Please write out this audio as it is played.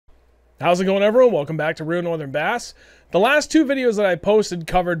How's it going, everyone? Welcome back to Reel Nothern Bass. The last two videos that I posted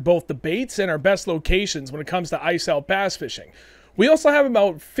covered both the baits and our best locations when it comes to ice out bass fishing. We also have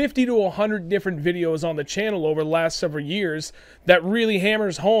about 50 to 100 different videos on the channel over the last several years that really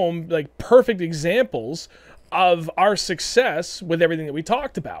hammers home like perfect examples of our success with everything that we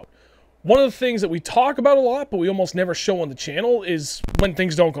talked about. One of the things that we talk about a lot, but we almost never show on the channel, is when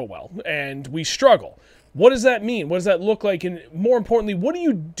things don't go well and we struggle. What does that mean? What does that look like? And more importantly, what do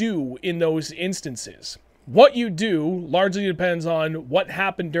you do in those instances? What you do largely depends on what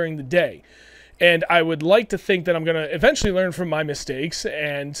happened during the day. And I would like to think that I'm going to eventually learn from my mistakes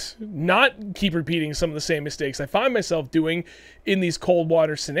and not keep repeating some of the same mistakes I find myself doing in these cold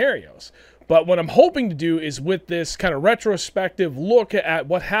water scenarios. But what I'm hoping to do is, with this kind of retrospective look at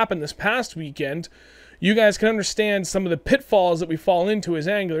what happened this past weekend, you guys can understand some of the pitfalls that we fall into as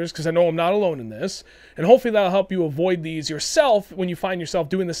anglers, because I know I'm not alone in this, and hopefully that'll help you avoid these yourself when you find yourself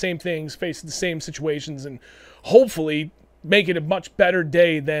doing the same things, facing the same situations, and hopefully make it a much better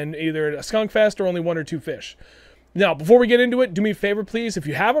day than either a skunk fest or only one or two fish. Now, before we get into it, do me a favor, please. If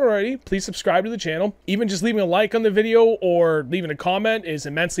you haven't already, please subscribe to the channel. Even just leaving a like on the video or leaving a comment is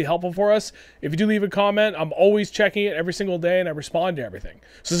immensely helpful for us. If you do leave a comment, I'm always checking it every single day and I respond to everything.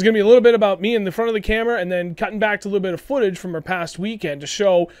 So this is going to be a little bit about me in the front of the camera and then cutting back to a little bit of footage from our past weekend to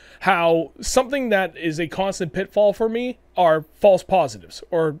show how something that is a constant pitfall for me are false positives,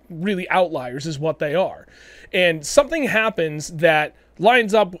 or really outliers is what they are. And something happens that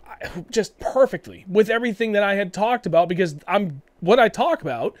lines up just perfectly with everything that I had talked about, because what I talk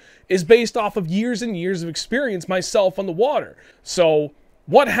about is based off of years and years of experience myself on the water. So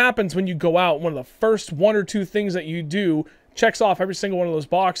what happens when you go out, one of the first one or two things that you do checks off every single one of those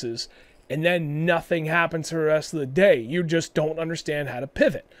boxes, and then nothing happens for the rest of the day. You just don't understand how to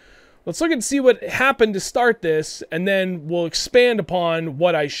pivot. Let's look and see what happened to start this, and then we'll expand upon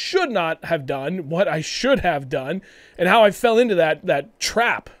what I should not have done, what I should have done, and how I fell into that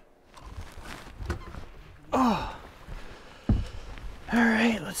trap. Oh. All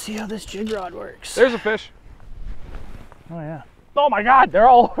right, let's see how this jig rod works. There's a fish. Oh, yeah. Oh my God, they're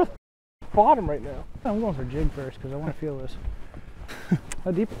all over the bottom right now. I'm going for jig first because I want to feel this.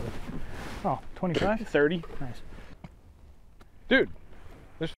 How deep is it? Oh, 25? 30. Nice. Dude.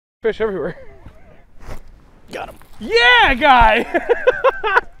 Fish everywhere. Got him. Yeah, guy.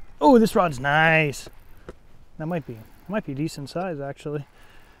 Oh, this rod's nice. That might be decent size, actually.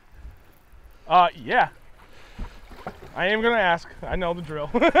 Yeah. I am gonna ask. I know the drill.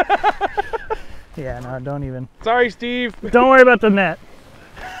 Yeah, no, don't even. Sorry, Steve. Don't worry about the net.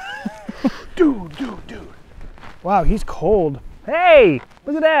 Dude. Wow, he's cold. Hey,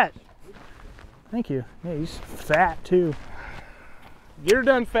 look at that. Thank you. Yeah, he's fat too. Get her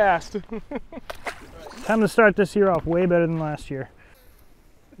done fast. Time to start this year off way better than last year.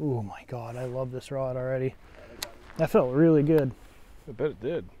 Oh my God, I love this rod already. That felt really good. I bet it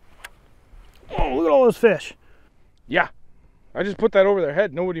did. Oh, look at all those fish. Yeah, I just put that over their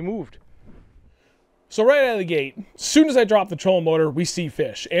head. Nobody moved. So right out of the gate, as soon as I drop the trolling motor, we see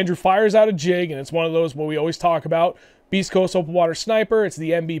fish. Andrew fires out a jig, and it's one of those what we always talk about. Beast Coast Open Water Sniper. It's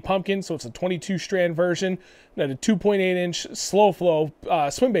the MB Pumpkin, so it's a 22 strand version. And a 2.8 inch slow flow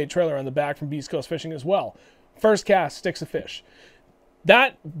swim bait trailer on the back from Beast Coast Fishing as well. First cast, sticks a fish.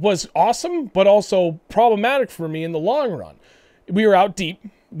 That was awesome, but also problematic for me in the long run. We were out deep.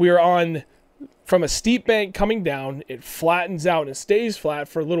 We were on from a steep bank coming down. It flattens out and it stays flat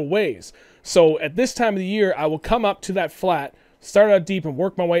for a little ways. So at this time of the year, I will come up to that flat, start out deep and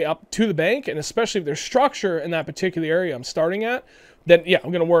work my way up to the bank. And especially if there's structure in that particular area I'm starting at, then yeah,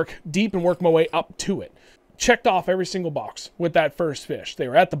 I'm going to work deep and work my way up to it. Checked off every single box with that first fish. They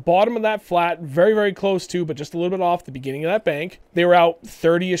were at the bottom of that flat, very, very close to, but just a little bit off the beginning of that bank. They were out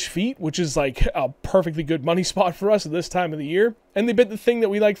 30-ish feet, which is like a perfectly good money spot for us at this time of the year. And they bit the thing that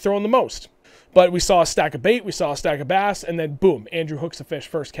we like throwing the most. But we saw a stack of bait, we saw a stack of bass, and then boom, Andrew hooks a fish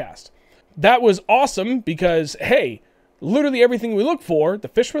first cast. That was awesome because, hey, literally everything we looked for, the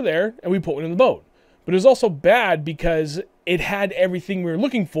fish were there, and we put one in the boat. But it was also bad because it had everything we were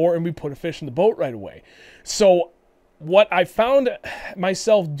looking for, and we put a fish in the boat right away. So what I found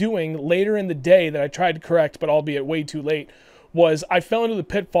myself doing later in the day that I tried to correct, but albeit way too late, was I fell into the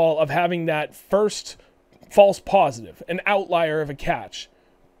pitfall of having that first false positive, an outlier of a catch,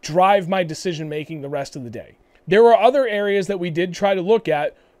 drive my decision making the rest of the day. There were other areas that we did try to look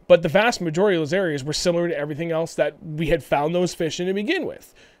at, but the vast majority of those areas were similar to everything else that we had found those fish in to begin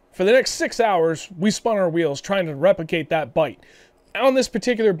with. For the next 6 hours, we spun our wheels trying to replicate that bite. On this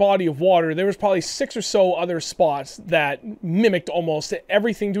particular body of water, there was probably 6 or so other spots that mimicked almost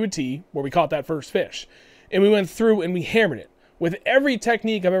everything to a T where we caught that first fish. And we went through and we hammered it. with every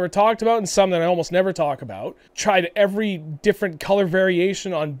technique I've ever talked about and some that I almost never talk about. Tried every different color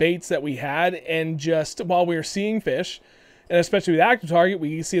variation on baits that we had, and just while we were seeing fish, and especially with active target,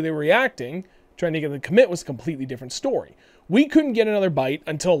 we could see they were reacting. Trying to get them to commit was a completely different story. We couldn't get another bite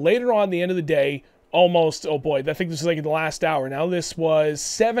until later on the end of the day, almost, oh boy, I think this was like in the last hour. Now this was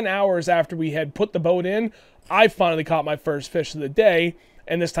 7 hours after we had put the boat in. I finally caught my first fish of the day,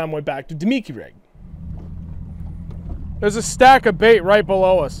 and this time went back to Demiki rig. There's a stack of bait right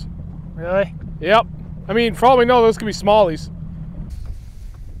below us. Really? Yep. I mean, for all we know, those could be smallies.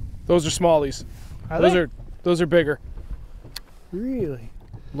 Those are smallies. Those are bigger. Really?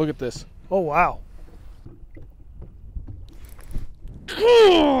 Look at this. Oh, wow.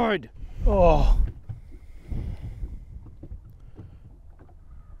 Good. Oh.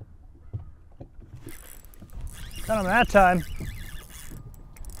 Got him that time.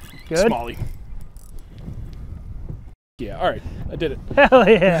 Good. Smallie. Yeah, all right. I did it. Hell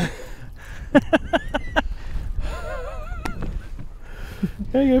yeah. Can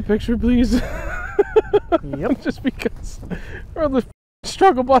I get a picture, please? Yep. Just because we're on the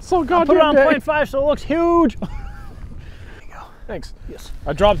struggle bus all goddamn Put it on day. 0.5 so it looks huge. There you go. Thanks. Yes.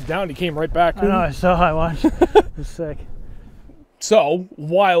 I dropped it down. He came right back. I know. I saw. I watched. It was sick. So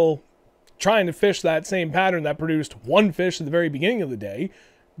while trying to fish that same pattern that produced one fish at the very beginning of the day,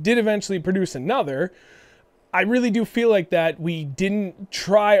 did eventually produce another. I really do feel like that we didn't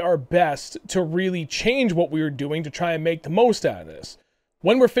try our best to really change what we were doing to try and make the most out of this.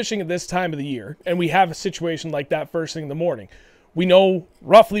 When we're fishing at this time of the year, and we have a situation like that first thing in the morning, we know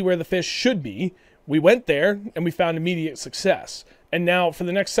roughly where the fish should be. We went there, and we found immediate success. And now, for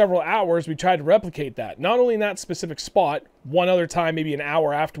the next several hours, we tried to replicate that. Not only in that specific spot, one other time, maybe an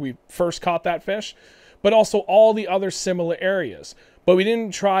hour after we first caught that fish, but also all the other similar areas. But we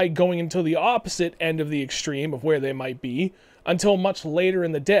didn't try going into the opposite end of the extreme of where they might be until much later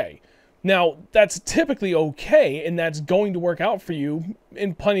in the day. Now, that's typically okay, and that's going to work out for you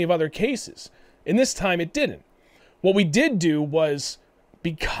in plenty of other cases. In this time, it didn't. What we did do was,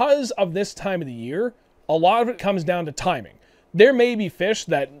 because of this time of the year, a lot of it comes down to timing. There may be fish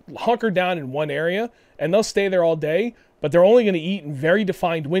that hunker down in one area, and they'll stay there all day, but they're only going to eat in very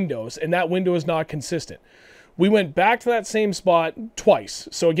defined windows, and that window is not consistent. We went back to that same spot twice.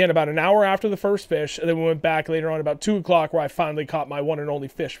 So again, about an hour after the first fish, and then we went back later on about 2 o'clock where I finally caught my one and only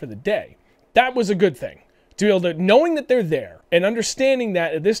fish for the day. That was a good thing. To be able to, knowing that they're there and understanding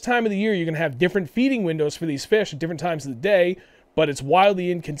that at this time of the year, you're going to have different feeding windows for these fish at different times of the day, but it's wildly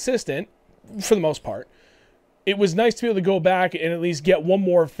inconsistent for the most part. It was nice to be able to go back and at least get one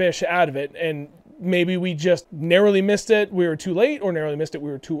more fish out of it, and maybe we just narrowly missed it, we were too late, or narrowly missed it, we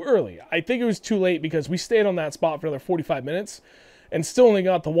were too early. I think it was too late because we stayed on that spot for another 45 minutes and still only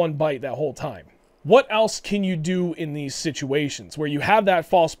got the one bite that whole time. What else can you do in these situations where you have that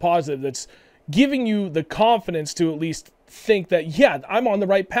false positive that's giving you the confidence to at least think that, yeah, I'm on the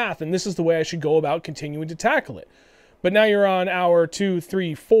right path and this is the way I should go about continuing to tackle it? But now you're on hour 2,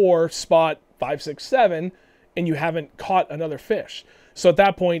 3, 4, spot 5, 6, 7, and you haven't caught another fish. So at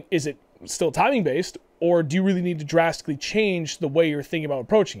that point, is it still timing based, or do you really need to drastically change the way you're thinking about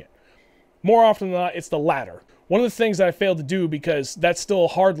approaching it? More often than not, it's the latter. One of the things that I failed to do, because that's still a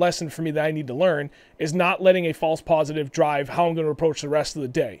hard lesson for me that I need to learn, is not letting a false positive drive how I'm going to approach the rest of the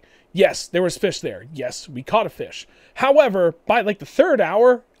day. Yes, there was fish there. Yes, we caught a fish. However, by like the third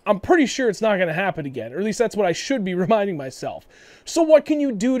hour, I'm pretty sure it's not going to happen again, or at least that's what I should be reminding myself. So what can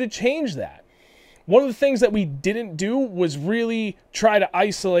you do to change that? One of the things that we didn't do was really try to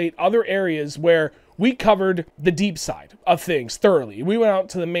isolate other areas where we covered the deep side of things thoroughly. We went out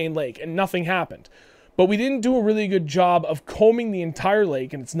to the main lake and nothing happened. But we didn't do a really good job of combing the entire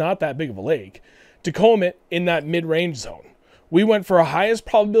lake, and it's not that big of a lake, to comb it in that mid-range zone. We went for our highest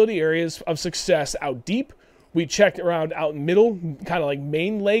probability areas of success out deep. We checked around out middle, kind of like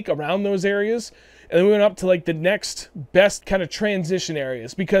main lake around those areas. And then we went up to like the next best kind of transition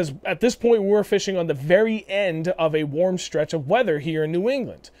areas, because at this point we were fishing on the very end of a warm stretch of weather here in New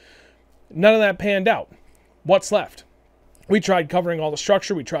England. None of that panned out. What's left? We tried covering all the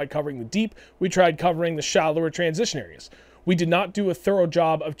structure. We tried covering the deep. We tried covering the shallower transition areas. We did not do a thorough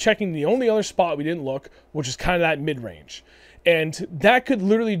job of checking the only other spot we didn't look, which is kind of that mid-range. And that could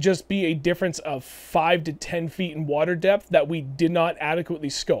literally just be a difference of 5 to 10 feet in water depth that we did not adequately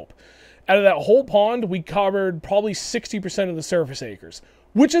scope. Out of that whole pond, we covered probably 60% of the surface acres,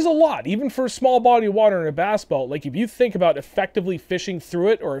 which is a lot, even for a small body of water in a bass boat. Like if you think about effectively fishing through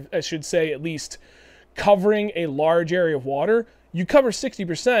it, or I should say at least covering a large area of water, you cover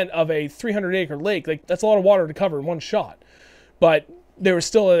 60% of a 300-acre lake. Like that's a lot of water to cover in one shot. But there were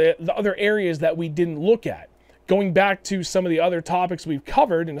still the other areas that we didn't look at. Going back to some of the other topics we've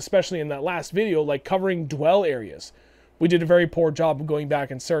covered, and especially in that last video, like covering dwell areas, we did a very poor job of going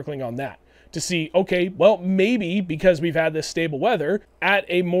back and circling on that to see, okay, well, maybe because we've had this stable weather at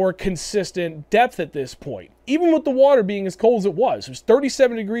a more consistent depth at this point, even with the water being as cold as it was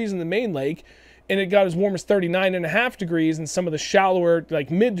 37 degrees in the main lake, and it got as warm as 39.5 degrees in some of the shallower, like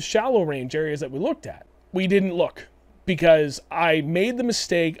mid to shallow range areas that we looked at. We didn't look because I made the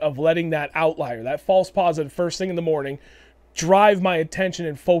mistake of letting that outlier, that false positive first thing in the morning, drive my attention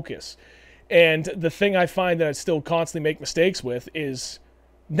and focus. And the thing I find that I still constantly make mistakes with is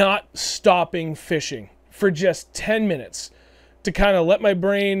not stopping fishing for just 10 minutes to kind of let my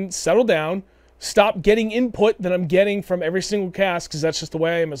brain settle down, stop getting input that I'm getting from every single cast, because that's just the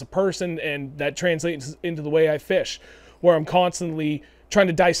way I am as a person, and that translates into the way I fish, where I'm constantly trying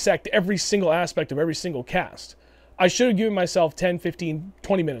to dissect every single aspect of every single cast. I should have given myself 10, 15,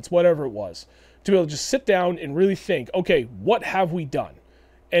 20 minutes, whatever it was, to be able to just sit down and really think, okay, what have we done?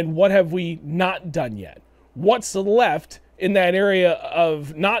 And what have we not done yet? What's left in that area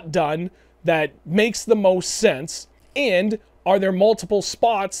of not done that makes the most sense? And are there multiple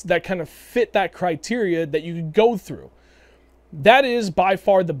spots that kind of fit that criteria that you can go through? That is by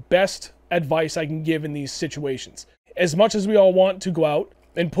far the best advice I can give in these situations. As much as we all want to go out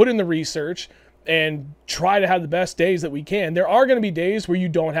and put in the research and try to have the best days that we can, there are going to be days where you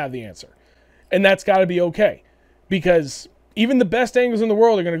don't have the answer. And that's got to be okay, because even the best anglers in the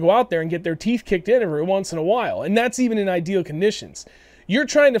world are going to go out there and get their teeth kicked in every once in a while. And that's even in ideal conditions. You're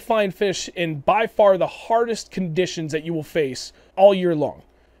trying to find fish in by far the hardest conditions that you will face all year long.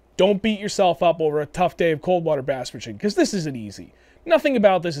 Don't beat yourself up over a tough day of cold water bass fishing, because this isn't easy. Nothing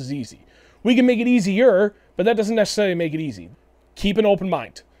about this is easy. We can make it easier, but that doesn't necessarily make it easy. Keep an open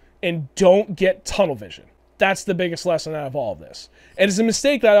mind and don't get tunnel vision. That's the biggest lesson out of all of this. And it's a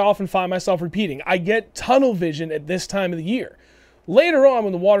mistake that I often find myself repeating. I get tunnel vision at this time of the year. Later on,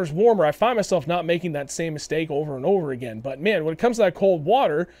 when the water's warmer, I find myself not making that same mistake over and over again. But man, when it comes to that cold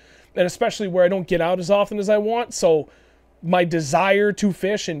water, and especially where I don't get out as often as I want, so my desire to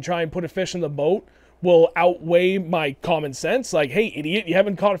fish and try and put a fish in the boat will outweigh my common sense. Like, hey, idiot, you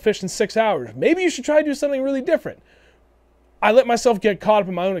haven't caught a fish in 6 hours. Maybe you should try to do something really different. I let myself get caught up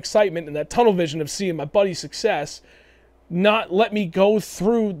in my own excitement and that tunnel vision of seeing my buddy's success not let me go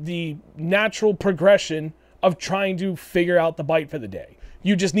through the natural progression of trying to figure out the bite for the day.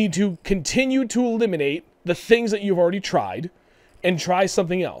 You just need to continue to eliminate the things that you've already tried and try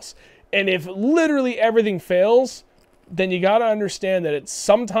something else. And if literally everything fails, then you got to understand that it's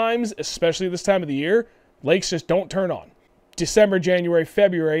sometimes, especially this time of the year, lakes just don't turn on. December, January,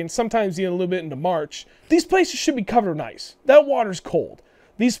 February, and sometimes even a little bit into March, these places should be covered in ice. That water's cold.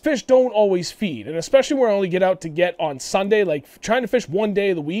 These fish don't always feed, and especially where I only get out to get on Sunday, like trying to fish one day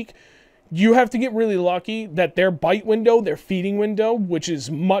of the week, you have to get really lucky that their bite window, their feeding window, which is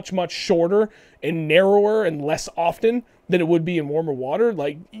much, much shorter and narrower and less often than it would be in warmer water,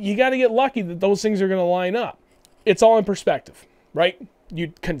 like you got to get lucky that those things are going to line up. It's all in perspective, right?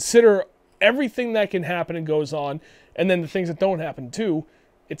 You consider everything that can happen and goes on, and then the things that don't happen too.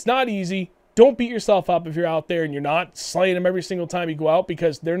 It's not easy. Don't beat yourself up if you're out there and you're not slaying them every single time you go out,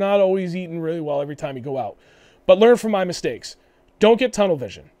 because they're not always eating really well every time you go out. But learn from my mistakes. Don't get tunnel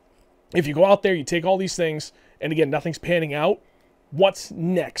vision. If you go out there, you take all these things, and again, nothing's panning out, what's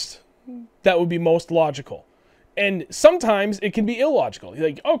next? That would be most logical. And sometimes it can be illogical. You're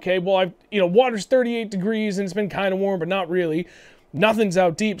like, okay, well, water's 38 degrees and it's been kind of warm, but not really. Nothing's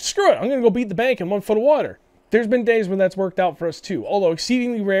out deep. Screw it. I'm going to go beat the bank in 1 foot of water. There's been days when that's worked out for us too. Although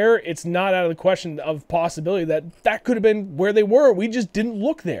exceedingly rare, it's not out of the question of possibility that could have been where they were. We just didn't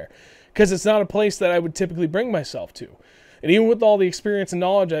look there because it's not a place that I would typically bring myself to. And even with all the experience and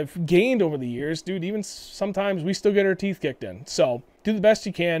knowledge I've gained over the years, dude, even sometimes we still get our teeth kicked in. So do the best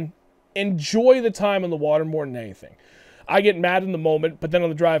you can. Enjoy the time on the water more than anything. I get mad in the moment, but then on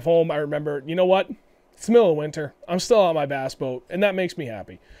the drive home, I remember, you know what? It's the middle of winter. I'm still on my bass boat, and that makes me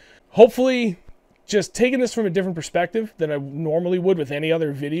happy. Hopefully, just taking this from a different perspective than I normally would with any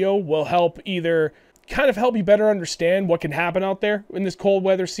other video will help either kind of help you better understand what can happen out there in this cold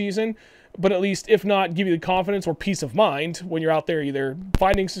weather season, but at least, if not, give you the confidence or peace of mind when you're out there either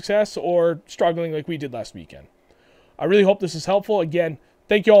finding success or struggling like we did last weekend. I really hope this is helpful. Again,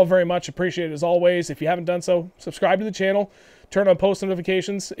 thank you all very much. Appreciate it as always. If you haven't done so, subscribe to the channel. Turn on post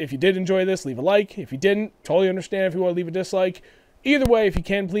notifications. If you did enjoy this, leave a like. If you didn't, totally understand if you want to leave a dislike. Either way, if you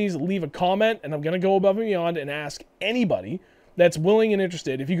can, please leave a comment, and I'm going to go above and beyond and ask anybody that's willing and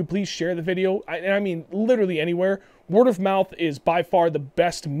interested, if you could please share the video. I mean, literally anywhere. Word of mouth is by far the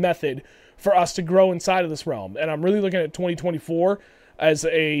best method for us to grow inside of this realm. And I'm really looking at 2024 as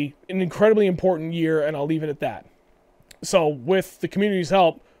an incredibly important year, and I'll leave it at that. So with the community's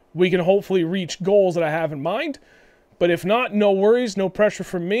help, we can hopefully reach goals that I have in mind. But if not, no worries, no pressure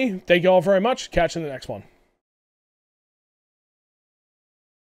from me. Thank you all very much. Catch you in the next one.